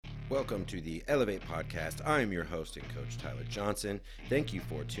Welcome to the Elev8 podcast. I am your host and coach, Tyler Johnson. Thank you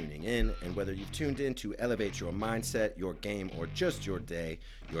for tuning in. And whether you've tuned in to elevate your mindset, your game, or just your day,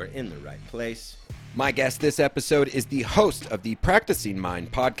 you're in the right place. My guest this episode is the host of the Practicing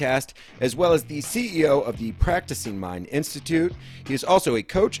Mind podcast, as well as the CEO of the Practicing Mind Institute. He is also a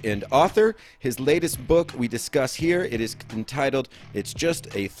coach and author. His latest book we discuss here, it is entitled, It's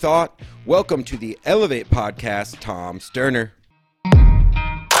Just a Thought. Welcome to the Elev8 podcast, Tom Sterner.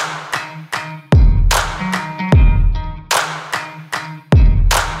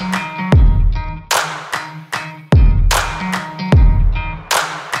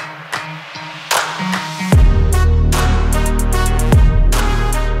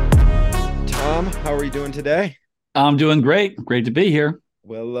 How are you doing today? I'm doing great. Great to be here.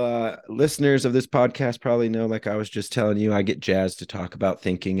 Well, listeners of this podcast probably know, like I was just telling you, I get jazzed to talk about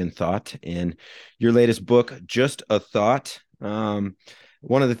thinking and thought. And your latest book, Just a Thought, one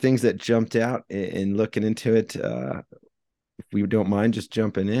of the things that jumped out in looking into it, if we don't mind just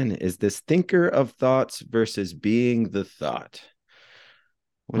jumping in, is this thinker of thoughts versus being the thought.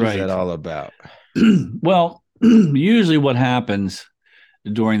 What is that all about? Well, usually what happens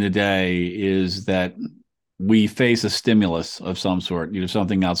during the day is that we face a stimulus of some sort,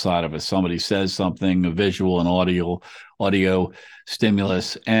 something outside of us. Somebody says something, a visual and audio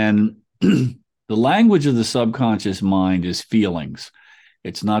stimulus. And the language of the subconscious mind is feelings.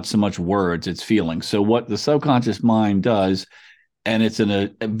 It's not so much words, it's feelings. So what the subconscious mind does, and it's in a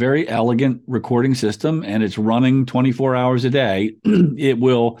very elegant recording system, and it's running 24 hours a day, it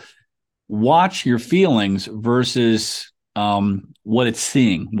will watch your feelings versus what it's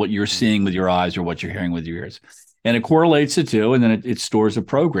seeing, what you're seeing with your eyes or what you're hearing with your ears. And it correlates the two, and then it stores a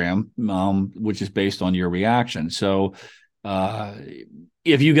program, which is based on your reaction. So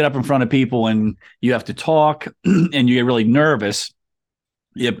if you get up in front of people and you have to talk and you get really nervous,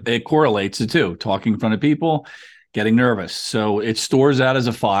 it correlates the two, talking in front of people, getting nervous. So it stores that as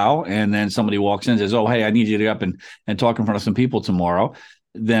a file, and then somebody walks in and says, oh, hey, I need you to get up and talk in front of some people tomorrow.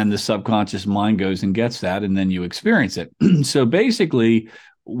 Then the subconscious mind goes and gets that, and then you experience it. So basically,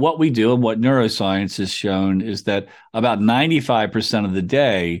 what we do and what neuroscience has shown is that about 95% of the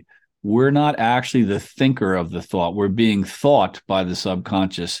day, we're not actually the thinker of the thought. We're being thought by the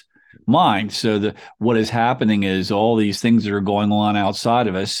subconscious mind. So what is happening is all these things that are going on outside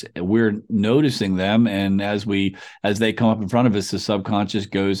of us, we're noticing them. And as they come up in front of us, the subconscious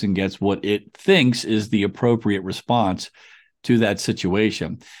goes and gets what it thinks is the appropriate response to that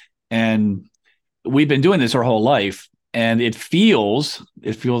situation. And we've been doing this our whole life, and it feels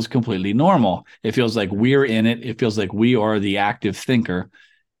completely normal. It feels like we're in it. It feels like we are the active thinker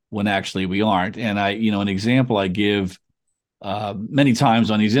when actually we aren't. And an example I give many times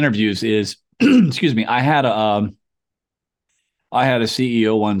on these interviews is, excuse me, I had a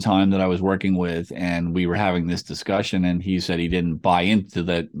CEO one time that I was working with, and we were having this discussion, and he said he didn't buy into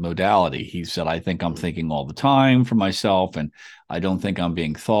that modality. He said, I think I'm thinking all the time for myself, and I don't think I'm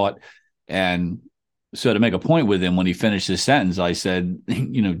being thought. And so to make a point with him, when he finished his sentence, I said,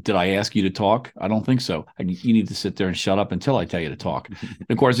 did I ask you to talk? I don't think so. You need to sit there and shut up until I tell you to talk.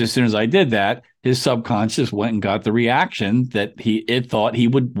 Of course, as soon as I did that, his subconscious went and got the reaction that it thought he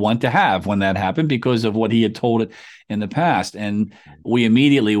would want to have when that happened because of what he had told it in the past. And we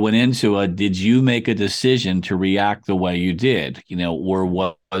immediately went into did you make a decision to react the way you did? Or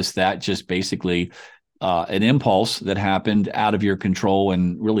was that just basically an impulse that happened out of your control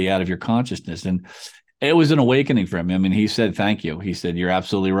and really out of your consciousness? And it was an awakening for him. I mean, he said, thank you. He said, you're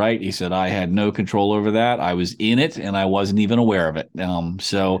absolutely right. He said, I had no control over that. I was in it and I wasn't even aware of it.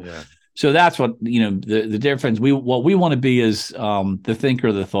 So that's what, the difference. What we want to be is the thinker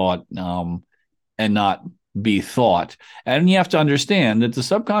of the thought, and not be thought. And you have to understand that the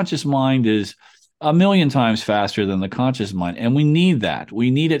subconscious mind is a million times faster than the conscious mind. And we need that. We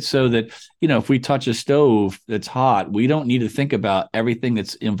need it so that, if we touch a stove that's hot, we don't need to think about everything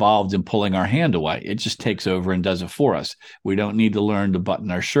that's involved in pulling our hand away. It just takes over and does it for us. We don't need to learn to button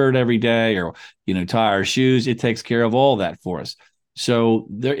our shirt every day or, tie our shoes. It takes care of all that for us. So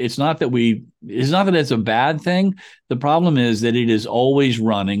it's not that it's a bad thing. The problem is that it is always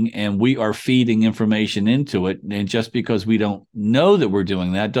running and we are feeding information into it. And just because we don't know that we're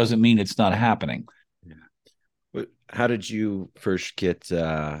doing that doesn't mean it's not happening. Yeah. How did you first get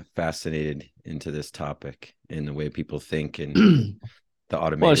fascinated into this topic and the way people think and the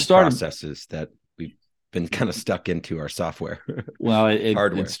automated processes that we've been kind of stuck into our software? Well,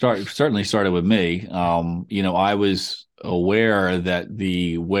 it certainly started with me. I was aware that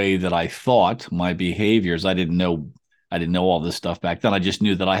the way that I thought, my behaviors, I didn't know all this stuff back then. I just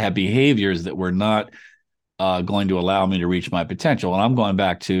knew that I had behaviors that were not going to allow me to reach my potential. And I'm going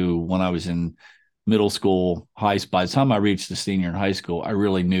back to when I was in middle school, by the time I reached the senior in high school, I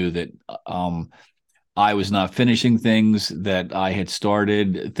really knew that I was not finishing things that I had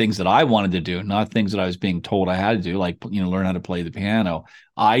started, things that I wanted to do, not things that I was being told I had to do, like, learn how to play the piano.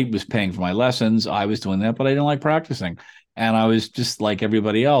 I was paying for my lessons. I was doing that, but I didn't like practicing. And I was just like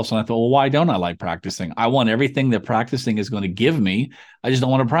everybody else. And I thought, well, why don't I like practicing? I want everything that practicing is going to give me. I just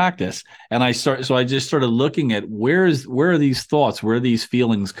don't want to practice. And so I just started looking at where are these thoughts, where are these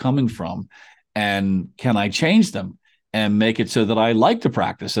feelings coming from? And can I change them and make it so that I like to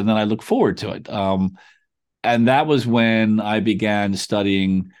practice and then I look forward to it? And that was when I began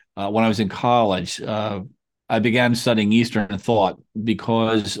studying. When I was in college, I began studying Eastern thought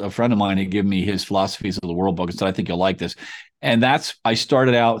because a friend of mine had given me his Philosophies of the World book and said, "I think you'll like this." And I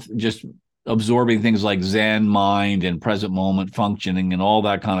started out just absorbing things like Zen mind and present moment functioning and all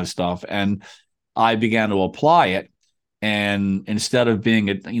that kind of stuff. And I began to apply it. And instead of being,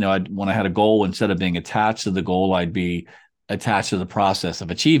 when I had a goal, instead of being attached to the goal, I'd be attached to the process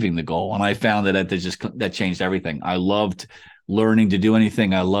of achieving the goal. And I found that changed everything. I loved learning to do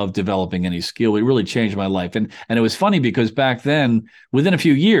anything. I loved developing any skill. It really changed my life. And it was funny because back then, within a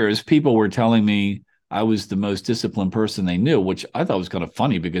few years, people were telling me I was the most disciplined person they knew, which I thought was kind of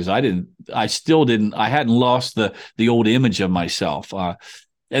funny because I hadn't lost the old image of myself.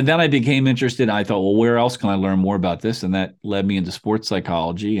 And then I became interested. I thought, well, where else can I learn more about this? And that led me into sports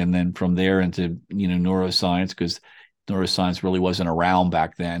psychology. And then from there into, neuroscience, because neuroscience really wasn't around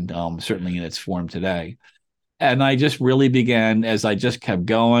back then, certainly in its form today. And I just really began, as I just kept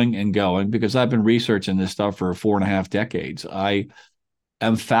going and going, because I've been researching this stuff for 4.5 decades. I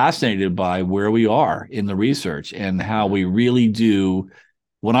am fascinated by where we are in the research and how we really do.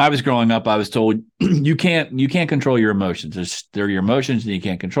 When I was growing up, I was told you can't control your emotions. They're your emotions and you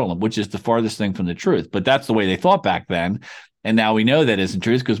can't control them, which is the farthest thing from the truth. But that's the way they thought back then. And now we know that isn't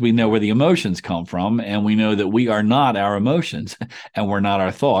true because we know where the emotions come from. And we know that we are not our emotions and we're not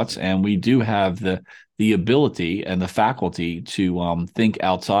our thoughts. And we do have the ability and the faculty to think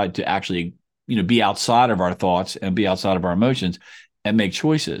outside, to actually, be outside of our thoughts and be outside of our emotions and make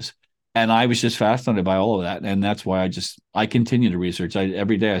choices. And I was just fascinated by all of that. And that's why I continue to research.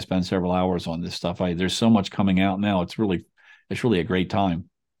 Every day I spend several hours on this stuff. There's so much coming out now. It's really a great time.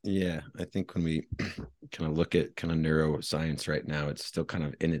 Yeah. I think when we kind of look at kind of neuroscience right now, it's still kind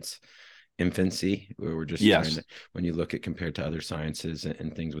of in its infancy, where we're just Yes. when you look at compared to other sciences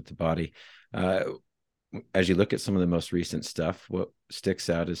and things with the body, as you look at some of the most recent stuff, what sticks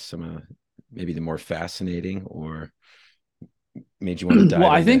out as some of maybe the more fascinating or made you want to dive Well,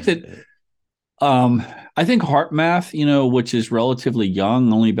 I think heart math, which is relatively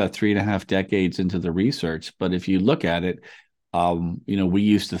young, only about 3.5 decades into the research. But if you look at it, we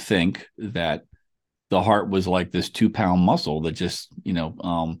used to think that the heart was like this 2-pound muscle that just,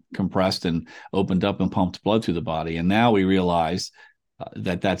 compressed and opened up and pumped blood through the body. And now we realize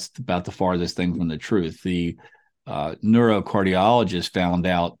that that's about the farthest thing from the truth. The neurocardiologist found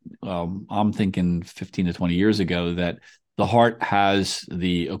out, I'm thinking 15 to 20 years ago, that the heart has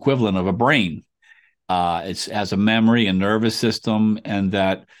the equivalent of a brain. It has a memory and nervous system, and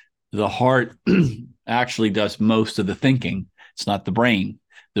that the heart actually does most of the thinking. It's not the brain.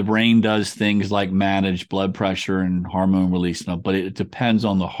 The brain does things like manage blood pressure and hormone release, but it depends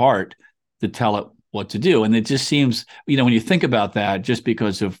on the heart to tell it what to do. And it just seems, when you think about that, just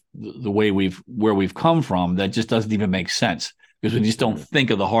because of the way where we've come from, that just doesn't even make sense. Because we just don't think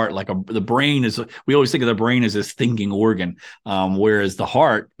of the heart like the brain is. We always think of the brain as this thinking organ, whereas the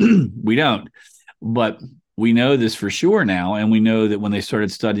heart, we don't. But we know this for sure now, and we know that when they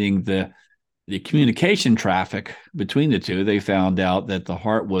started studying the communication traffic between the two, they found out that the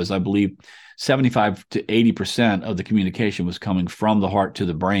heart was, I believe, 75 to 80% of the communication was coming from the heart to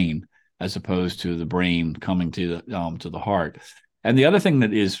the brain, as opposed to the brain coming to the heart. And the other thing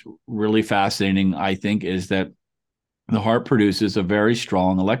that is really fascinating, I think, is that the heart produces a very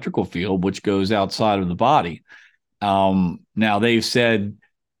strong electrical field, which goes outside of the body. Now they've said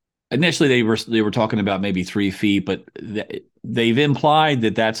initially they were talking about maybe 3 feet, but they've implied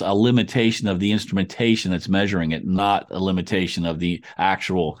that that's a limitation of the instrumentation that's measuring it, not a limitation of the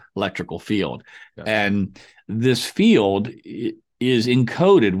actual electrical field. Gotcha. And this field is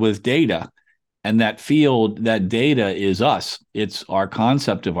encoded with data. And that data is us. It's our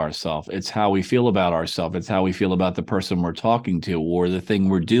concept of ourselves. It's how we feel about ourselves. It's how we feel about the person we're talking to or the thing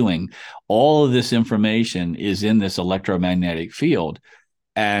we're doing. All of this information is in this electromagnetic field.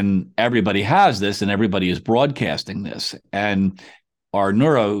 And everybody has this, and everybody is broadcasting this. And our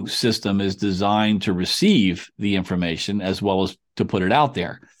neuro system is designed to receive the information as well as to put it out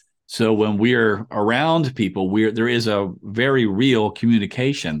there. So when we're around people, there is a very real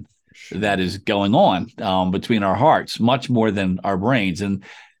communication Sure. that is going on between our hearts, much more than our brains,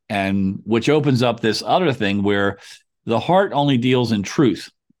 and which opens up this other thing where the heart only deals in truth.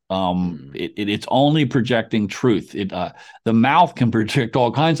 Mm, It's only projecting truth. The mouth can project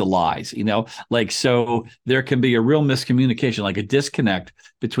all kinds of lies, like, so there can be a real miscommunication, like a disconnect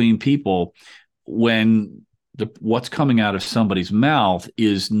between people when what's coming out of somebody's mouth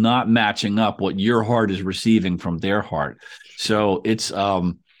is not matching up what your heart is receiving from their heart. sure. So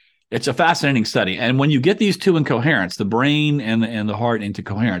it's a fascinating study. And when you get these two in coherence, the brain and the heart into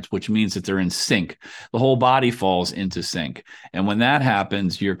coherence, which means that they're in sync, the whole body falls into sync. And when that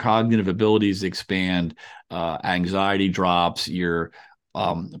happens, your cognitive abilities expand, anxiety drops, your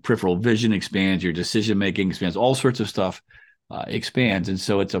peripheral vision expands, your decision making expands, all sorts of stuff expands. And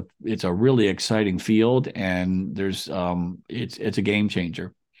so it's a really exciting field, and it's a game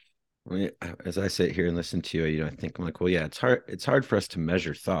changer. Well, yeah, as I sit here and listen to you, I think I'm like, well, yeah, it's hard for us to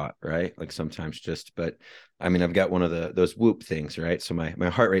measure thought, right? Like sometimes but I mean, I've got one of those Whoop things, right? So my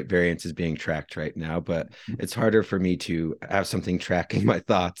heart rate variance is being tracked right now, but it's harder for me to have something tracking my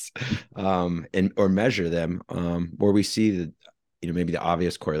thoughts, and or measure them, where we see the, maybe the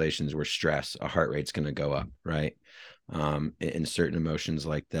obvious correlations where stress, a heart rate's going to go up, right? In certain emotions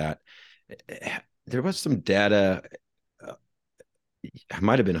like that. There was some data, it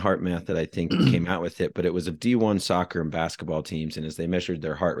might have been Heart Math that I think came out with it, but it was of D1 soccer and basketball teams. And as they measured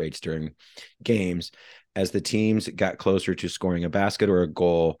their heart rates during games, as the teams got closer to scoring a basket or a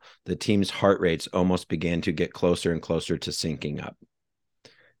goal, the team's heart rates almost began to get closer and closer to syncing up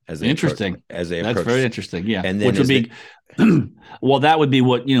Interesting. as they That's very approached. interesting. Yeah. And then Which would as they be, well, that would be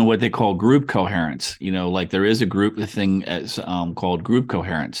what they call group coherence. Like there is a group thing as called group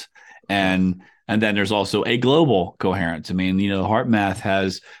coherence. okay, And then there's also a global coherence. I mean, Heart Math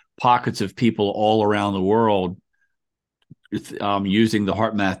has pockets of people all around the world using the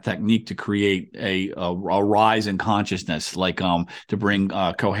heart math technique to create a rise in consciousness, like to bring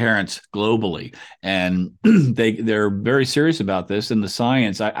coherence globally. And they're very serious about this. And the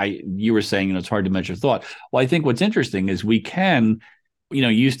science, you were saying, it's hard to measure thought. Well, I think what's interesting is we can,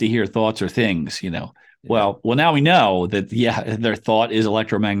 used to hear thoughts or things. yeah, Well, now we know that, yeah, their thought is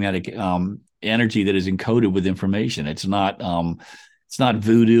electromagnetic energy that is encoded with information. It's not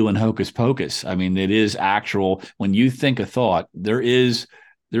voodoo and hocus pocus. I mean, it is actual. When you think a thought, there is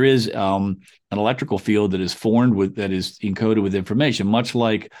an electrical field that is encoded with information. Much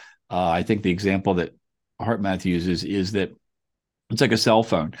like I think the example that HeartMath uses is that it's like a cell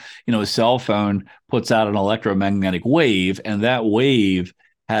phone. A cell phone puts out an electromagnetic wave, and that wave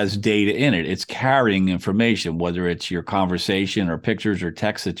has data in it. It's carrying information, whether it's your conversation or pictures or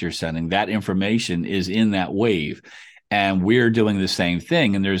text that you're sending. That information is in that wave. And we're doing the same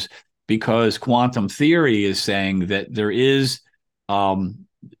thing. And because quantum theory is saying that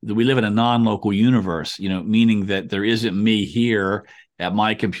we live in a non-local universe, meaning that there isn't me here at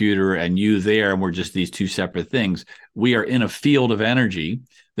my computer and you there, and we're just these two separate things. We are in a field of energy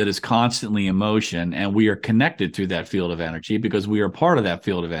that is constantly in motion, and we are connected through that field of energy because we are part of that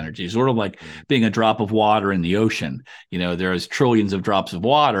field of energy, sort of like being a drop of water in the ocean. There's trillions of drops of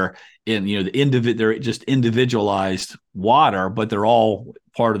water in, they're just individualized water, but they're all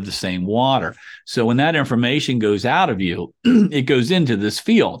part of the same water. So when that information goes out of you, it goes into this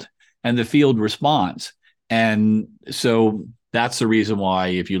field, and the field responds. And so that's the reason why,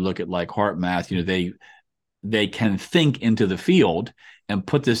 if you look at like heart math, they can think into the field and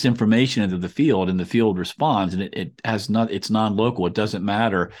put this information into the field, and the field responds, and it's non-local. It doesn't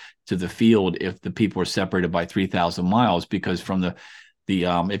matter to the field if the people are separated by 3,000 miles, because from the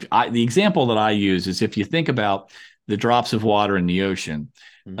example that I use is, if you think about the drops of water in the ocean,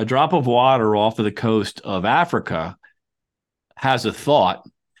 a drop of water off of the coast of Africa has a thought,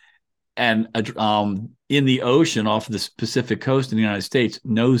 and in the ocean off the Pacific coast in the United States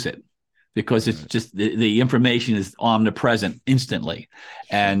knows it, because it's right, just the information is omnipresent instantly.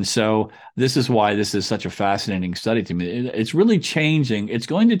 sure. And so this is why this is such a fascinating study to me. It's really changing. It's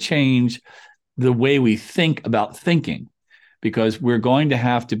going to change the way we think about thinking, because we're going to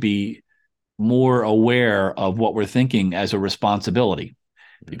have to be more aware of what we're thinking as a responsibility,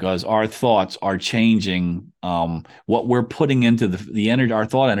 because our thoughts are changing. What we're putting into the energy, our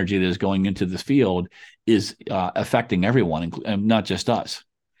thought energy that is going into this field, is affecting everyone, and not just us.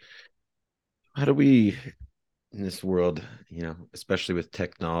 How do we, in this world, especially with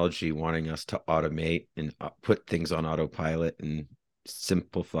technology wanting us to automate and put things on autopilot and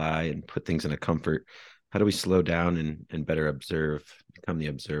simplify and put things in a comfort, how do we slow down and better observe, become the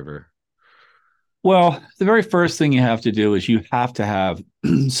observer? Well, the very first thing you have to do is you have to have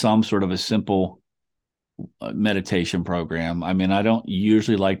some sort of a simple meditation program. I mean, I don't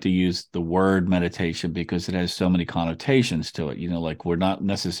usually like to use the word meditation because it has so many connotations to it. Like we're not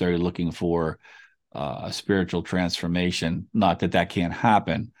necessarily looking for a spiritual transformation. Not that that can't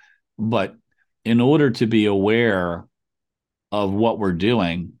happen, but in order to be aware of what we're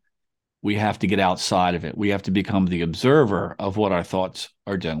doing, we have to get outside of it. We have to become the observer of what our thoughts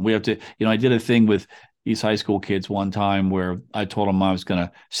are doing. We have to, I did a thing with these high school kids one time where I told them I was going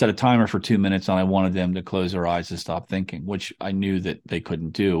to set a timer for 2 minutes and I wanted them to close their eyes and stop thinking, which I knew that they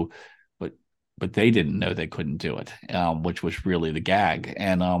couldn't do, but they didn't know they couldn't do it, which was really the gag.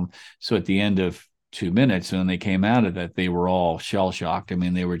 And so at the end of 2 minutes, and they came out of that, they were all shell shocked. I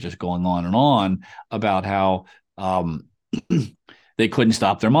mean, they were just going on and on about how they couldn't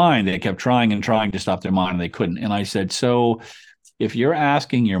stop their mind. They kept trying and trying to stop their mind, and they couldn't. And I said, so if you're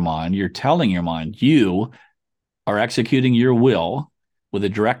asking your mind, you're telling your mind, you are executing your will with a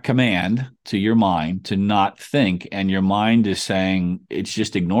direct command to your mind to not think, and your mind is saying it's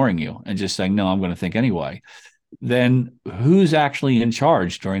just ignoring you and just saying, no, I'm going to think anyway, then who's actually in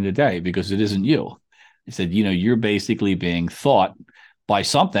charge during the day? Because it isn't you. He said, you're basically being thought by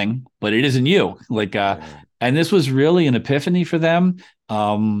something, but it isn't you. And this was really an epiphany for them.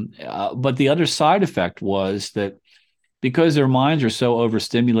 But the other side effect was that because their minds are so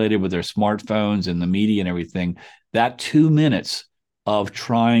overstimulated with their smartphones and the media and everything, that 2 minutes of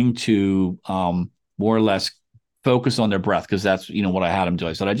trying to more or less focus on their breath, because that's what I had them do.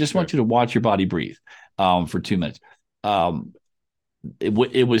 I said, I just want you to watch your body breathe for 2 minutes.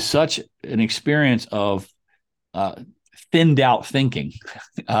 It was such an experience of thinned out thinking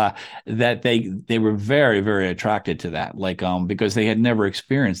that they were very, very attracted to that, because they had never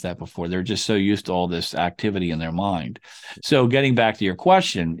experienced that before. They're just so used to all this activity in their mind. So getting back to your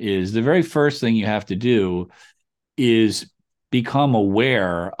question, is the very first thing you have to do is become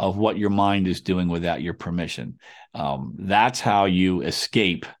aware of what your mind is doing without your permission. That's how you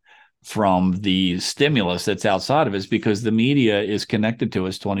escape from the stimulus that's outside of us, because the media is connected to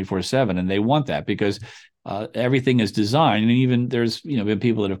us 24/7, and they want that because everything is designed. And even there's been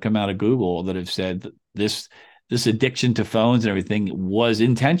people that have come out of Google that have said that this addiction to phones and everything was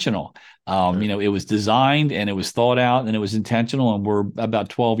intentional. It was designed and it was thought out and it was intentional, and we're about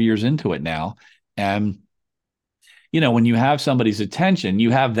 12 years into it now. And when you have somebody's attention,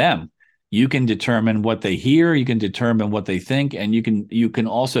 you have them. You can determine what they hear, you can determine what they think, and you can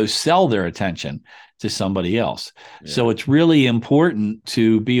also sell their attention to somebody else. Yeah. So it's really important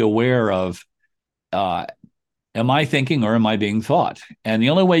to be aware of, am I thinking or am I being thought? And the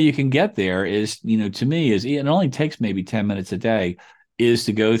only way you can get there is, to me, is it only takes maybe 10 minutes a day, is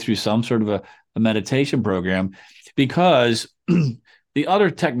to go through some sort of a meditation program, because the other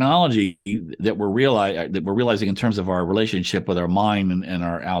technology that we're realizing in terms of our relationship with our mind and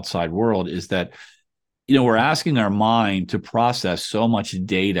our outside world is that, we're asking our mind to process so much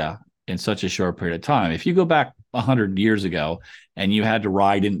data in such a short period of time. If you go back 100 years ago and you had to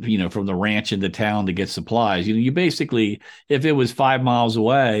ride in, from the ranch into town to get supplies, you basically, if it was 5 miles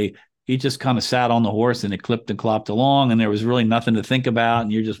away, he just kind of sat on the horse and it clipped and clopped along, and there was really nothing to think about,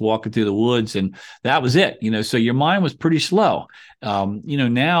 and you're just walking through the woods, and that was it. So your mind was pretty slow.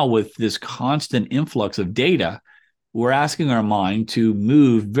 Now with this constant influx of data, we're asking our mind to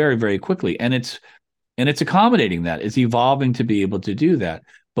move very, very quickly, and it's accommodating that. It's evolving to be able to do that.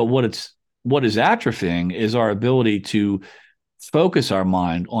 But what is atrophying is our ability to focus our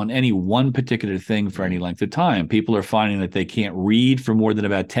mind on any one particular thing for any length of time. People are finding that they can't read for more than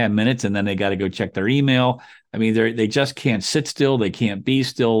about 10 minutes, and then they got to go check their email. I mean, they just can't sit still. They can't be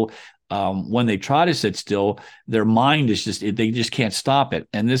still. When they try to sit still, their mind is they just can't stop it.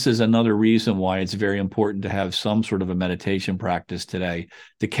 And this is another reason why it's very important to have some sort of a meditation practice today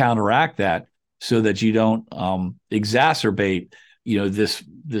to counteract that, so that you don't exacerbate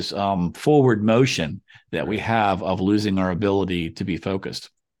this forward motion that we have of losing our ability to be focused.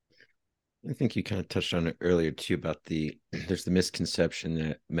 I think you kind of touched on it earlier too, about there's the misconception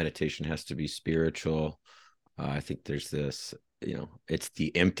that meditation has to be spiritual. I think there's this, it's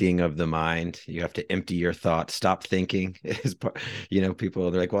the emptying of the mind. You have to empty your thoughts, stop thinking.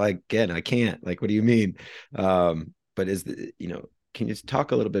 People, they're like, well, I can't. Like, what do you mean? But can you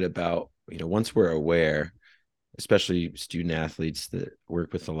talk a little bit about, once we're aware, especially student athletes that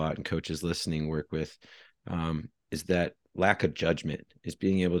work with a lot, and coaches listening work with, is that lack of judgment, is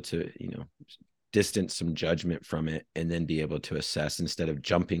being able to, distance some judgment from it, and then be able to assess instead of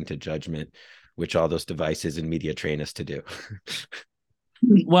jumping to judgment, which all those devices and media train us to do.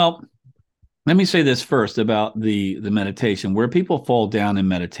 Well, Let me say this first about the meditation. Where people fall down in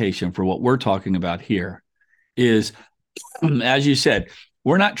meditation for what we're talking about here is, as you said,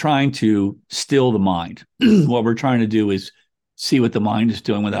 we're not trying to still the mind. What we're trying to do is see what the mind is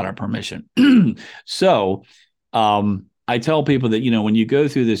doing without our permission. So I tell people that, when you go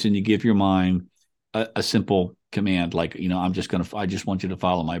through this and you give your mind a simple command, like, I just want you to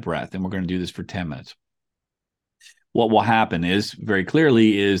follow my breath, and we're going to do this for 10 minutes. What will happen is, very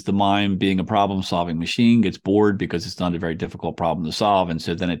clearly, is the mind, being a problem solving machine, gets bored because it's not a very difficult problem to solve. And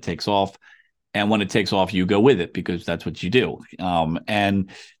so then it takes off. And when it takes off, you go with it because that's what you do. And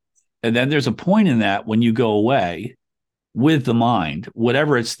then there's a point in that when you go away with the mind,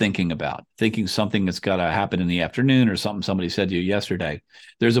 whatever it's thinking about, thinking something that's got to happen in the afternoon or something somebody said to you yesterday,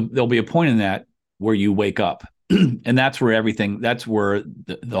 there'll be a point in that where you wake up. And that's where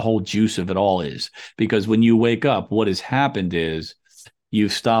the whole juice of it all is. Because when you wake up, what has happened is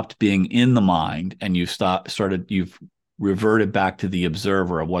you've stopped being in the mind, and you've reverted back to the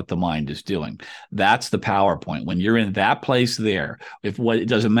observer of what the mind is doing. That's the power point. When you're in that place there, it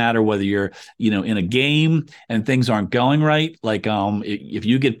doesn't matter whether you're, in a game and things aren't going right. Like, if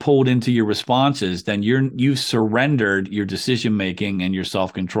you get pulled into your responses, then you've surrendered your decision making and your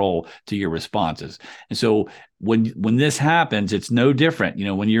self-control to your responses. And so when this happens, it's no different.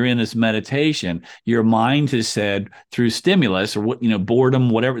 When you're in this meditation, your mind has said, through stimulus or boredom,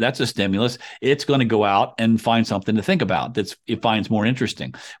 whatever, that's a stimulus. It's going to go out and find something to think about it finds more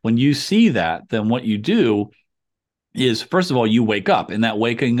interesting. When you see that, then what you do is, first of all, you wake up, and that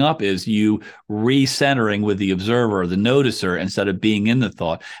waking up is you recentering with the observer or the noticer instead of being in the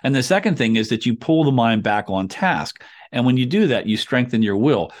thought. And the second thing is that you pull the mind back on task. And when you do that, you strengthen your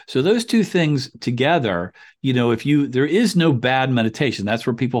will. So those two things together, there is no bad meditation. That's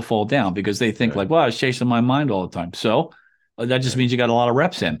where people fall down, because they think, like, well, I was chasing my mind all the time. So that just means you got a lot of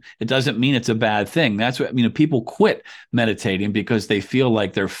reps in. It doesn't mean it's a bad thing. That's what, people quit meditating because they feel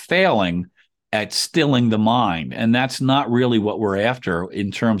like they're failing at stilling the mind. And that's not really what we're after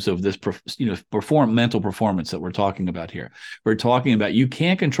in terms of this, mental performance that we're talking about here. We're talking about, you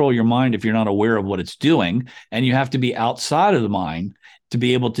can't control your mind if you're not aware of what it's doing, and you have to be outside of the mind to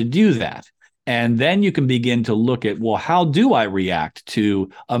be able to do that. And then you can begin to look at, well, how do I react to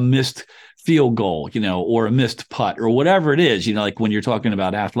a missed field goal, or a missed putt, or whatever it is, like when you're talking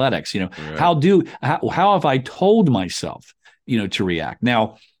about athletics, right. How have I told myself, to react?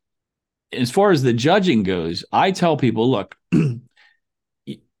 Now, as far as the judging goes, I tell people, look,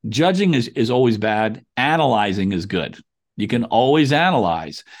 judging is always bad. Analyzing is good. You can always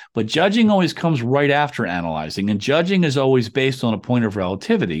analyze, but judging always comes right after analyzing. And judging is always based on a point of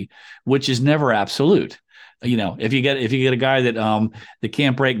relativity, which is never absolute. If you get a guy that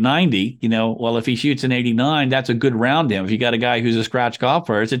can't break 90, well, if he shoots an 89, that's a good round to him. If you got a guy who's a scratch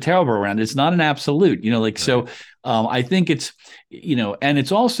golfer, it's a terrible round. It's not an absolute, right. So I think it's, and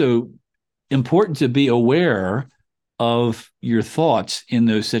it's also important to be aware of your thoughts in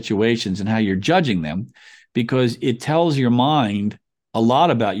those situations and how you're judging them, because it tells your mind a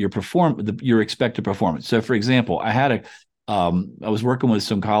lot about your expected performance. So, for example, I was working with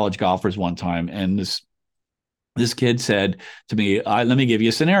some college golfers one time, and this kid said to me, let me give you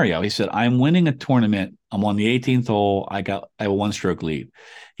a scenario. He said, I'm winning a tournament. I'm on the 18th hole. I have a 1-stroke lead.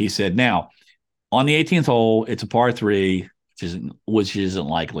 He said, now on the 18th hole, it's a par 3. Which isn't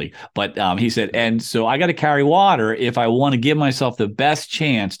likely, but he said, and so I got to carry water if I want to give myself the best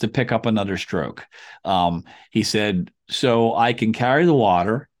chance to pick up another stroke. He said, so I can carry the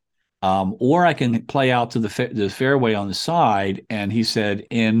water, or I can play out to the fairway on the side. And he said,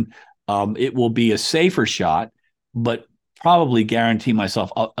 it will be a safer shot, but probably guarantee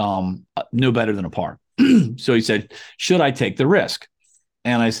myself no better than a par. So he said, should I take the risk?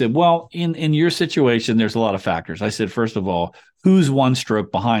 And I said, well, in your situation, there's a lot of factors. I said, first of all, who's 1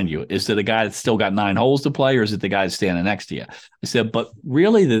 stroke behind you? Is it a guy that's still got 9 holes to play, or is it the guy that's standing next to you? I said, but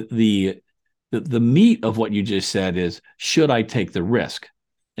really the meat of what you just said is, should I take the risk?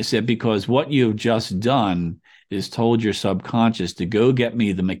 I said, because what you've just done is told your subconscious to go get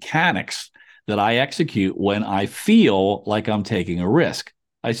me the mechanics that I execute when I feel like I'm taking a risk.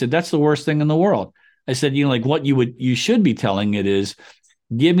 I said, that's the worst thing in the world. I said, like what you should be telling it is,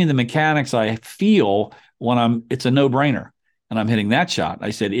 give me the mechanics I feel when it's a no-brainer and I'm hitting that shot.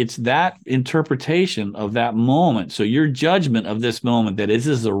 I said, it's that interpretation of that moment. So your judgment of this moment, that this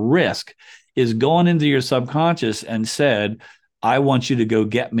is a risk, is going into your subconscious and said, I want you to go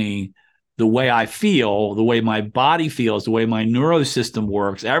get me the way I feel, the way my body feels, the way my neurosystem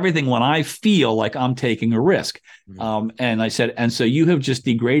works, everything when I feel like I'm taking a risk. Mm-hmm. And I said, and so you have just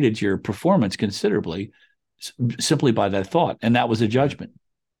degraded your performance considerably simply by that thought. And that was a judgment.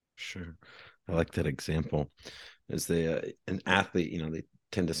 Sure. I like that example. As an athlete, they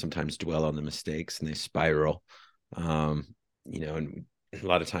tend to sometimes dwell on the mistakes and they spiral. Um, and a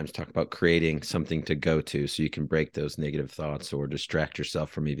lot of times talk about creating something to go to so you can break those negative thoughts or distract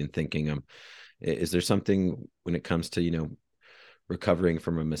yourself from even thinking them. Is there something when it comes to, recovering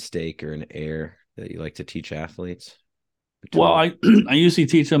from a mistake or an error that you like to teach athletes? A Well, tool? I usually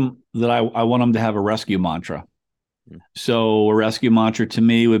teach them that I want them to have a rescue mantra. So a rescue mantra to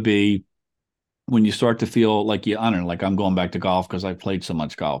me would be when you start to feel like I don't know, like I'm going back to golf because I played so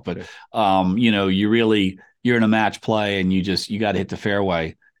much golf, but Sure. you're in a match play and you got to hit the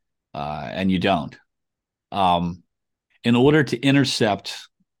fairway, and you don't. Um, in order to intercept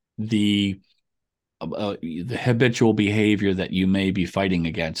the the habitual behavior that you may be fighting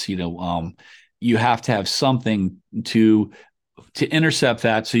against, you have to have something to intercept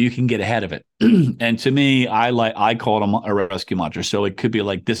that so you can get ahead of it. And to me, I call it a rescue mantra. So it could be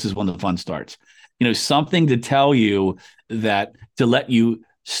like, this is when the fun starts. Something to tell you that to let you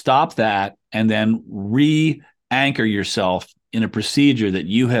stop that and then re-anchor yourself in a procedure that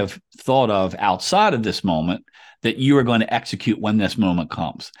you have thought of outside of this moment that you are going to execute when this moment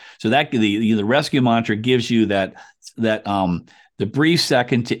comes. So that the rescue mantra gives you that the brief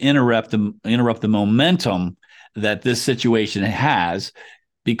second to interrupt the momentum that this situation has,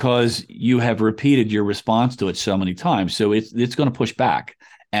 because you have repeated your response to it so many times. So it's going to push back,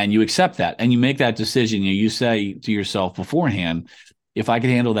 and you accept that, and you make that decision. You say to yourself beforehand, if I can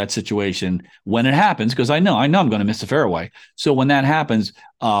handle that situation when it happens, because I know I'm going to miss the fairway. So when that happens,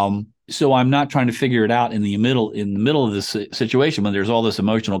 so I'm not trying to figure it out in the middle of this situation when there's all this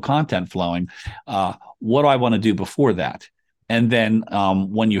emotional content flowing. What do I want to do before that? And then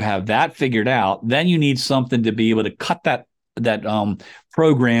when you have that figured out, then you need something to be able to cut that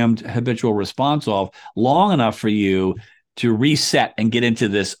programmed habitual response off long enough for you to reset and get into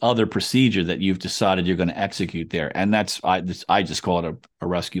this other procedure that you've decided you're going to execute there. And I just call it a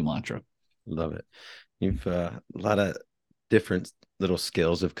rescue mantra. Love it. You've a lot of different little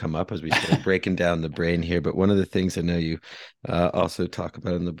skills have come up as we start breaking down the brain here. But one of the things I know you also talk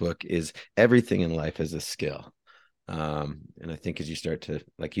about in the book is everything in life is a skill. And I think as you start to,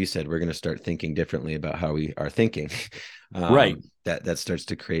 like you said, we're going to start thinking differently about how we are thinking. Right. That starts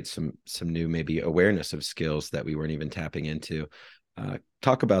to create some new maybe awareness of skills that we weren't even tapping into.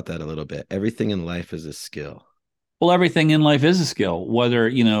 Talk about that a little bit. Everything in life is a skill. Well, everything in life is a skill,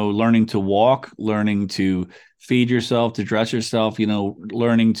 whether, learning to walk, learning to feed yourself, to dress yourself,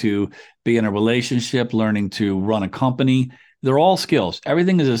 learning to be in a relationship, learning to run a company. They're all skills.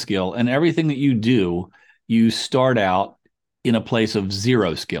 Everything is a skill. And everything that you do, you start out in a place of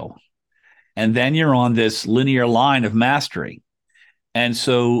zero skill. And then you're on this linear line of mastery. And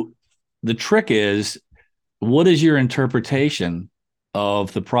so the trick is, what is your interpretation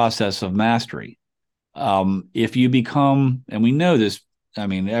of the process of mastery? If you become, and we know this, I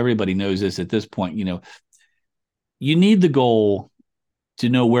mean, everybody knows this at this point, you need the goal to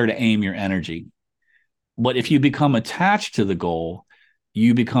know where to aim your energy. But if you become attached to the goal,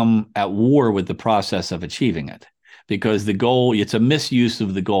 you become at war with the process of achieving it, because the goal, it's a misuse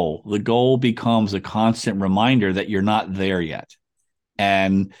of the goal. The goal becomes a constant reminder that you're not there yet.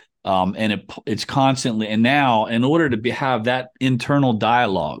 And it's constantly, and now in order to have that internal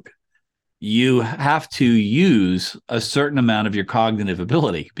dialogue, you have to use a certain amount of your cognitive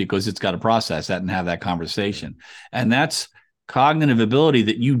ability, because it's got to process that and have that conversation. And that's cognitive ability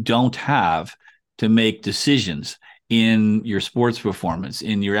that you don't have to make decisions in your sports performance,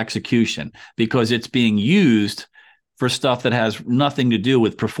 in your execution, because it's being used for stuff that has nothing to do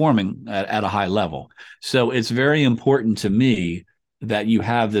with performing at a high level. So it's very important to me that you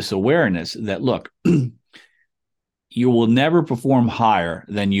have this awareness that, look, you will never perform higher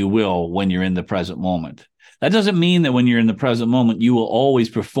than you will when you're in the present moment. That doesn't mean that when you're in the present moment, you will always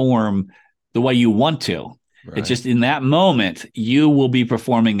perform the way you want to. Right. It's just in that moment, you will be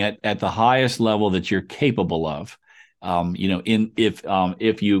performing at the highest level that you're capable of.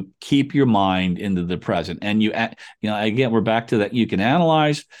 If you keep your mind into the present, and again, we're back to that. You can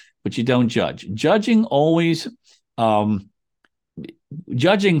analyze, but you don't judge. Judging,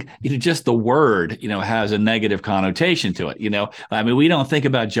 just the word, has a negative connotation to it. I mean, we don't think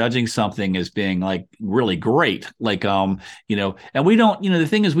about judging something as being like really great, like, and we don't, the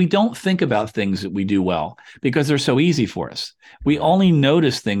thing is, we don't think about things that we do well because they're so easy for us. We only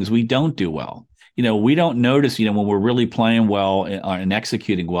notice things we don't do well. We don't notice, when we're really playing well and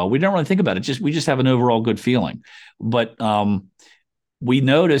executing well, we don't really think about it. We just have an overall good feeling. But we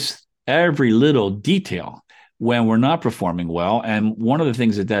notice every little detail when we're not performing well. And one of the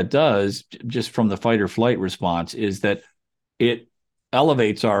things that does, just from the fight or flight response, is that it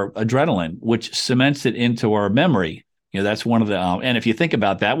elevates our adrenaline, which cements it into our memory. That's one of the, and if you think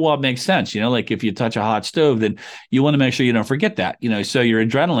about that, well, it makes sense. Like if you touch a hot stove, then you want to make sure you don't forget that, so your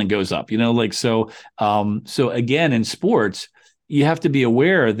adrenaline goes up, so again, in sports, you have to be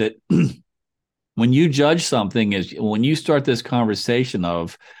aware that when you judge something is when you start this conversation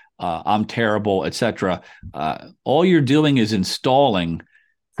of I'm terrible, etc. All you're doing is installing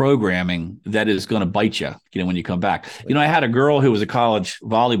programming that is going to bite you, when you come back. I had a girl who was a college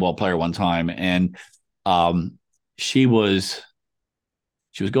volleyball player one time, and um, she was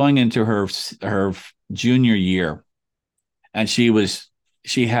going into her junior year, and she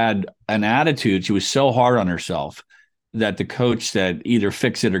had an attitude. She was so hard on herself that the coach said either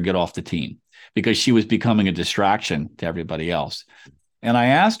fix it or get off the team because she was becoming a distraction to everybody else. And I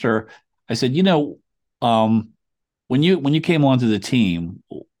asked her, I said, when you came onto the team,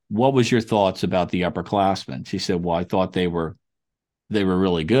 what was your thoughts about the upperclassmen? She said, well, I thought they were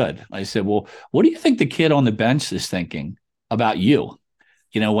really good. I said, well, what do you think the kid on the bench is thinking about you?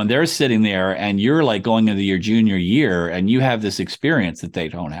 When they're sitting there and you're like going into your junior year and you have this experience that they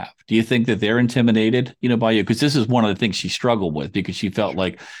don't have. Do you think that they're intimidated, by you? Because this is one of the things she struggled with because she felt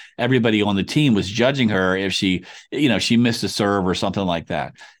like everybody on the team was judging her if she missed a serve or something like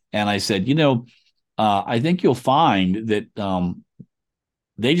that. And I said, I think you'll find that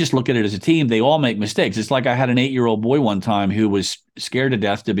they just look at it as a team. They all make mistakes. It's like I had an 8-year-old boy one time who was scared to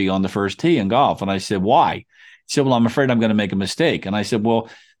death to be on the first tee in golf. And I said, why? He said, well, I'm afraid I'm going to make a mistake. And I said, well,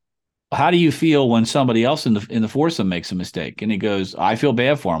 how do you feel when somebody else in the foursome makes a mistake? And he goes, I feel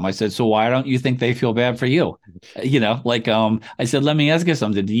bad for him. I said, so why don't you think they feel bad for you? I said, let me ask you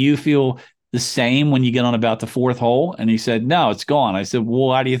something. Do you feel the same when you get on about the fourth hole? And he said, no, it's gone. I said, well,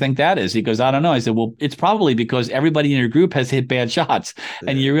 why do you think that is? He goes, I don't know. I said, well, it's probably because everybody in your group has hit bad shots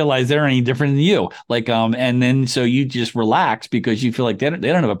and you realize they're any different than you. And then so you just relax because you feel like they don't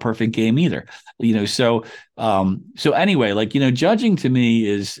have a perfect game either. So anyway, judging to me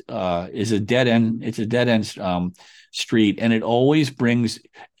is a dead end. It's a dead end street, and it always brings.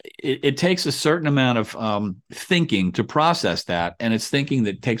 It takes a certain amount of thinking to process that, and it's thinking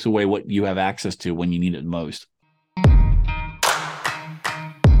that takes away what you have access to when you need it most.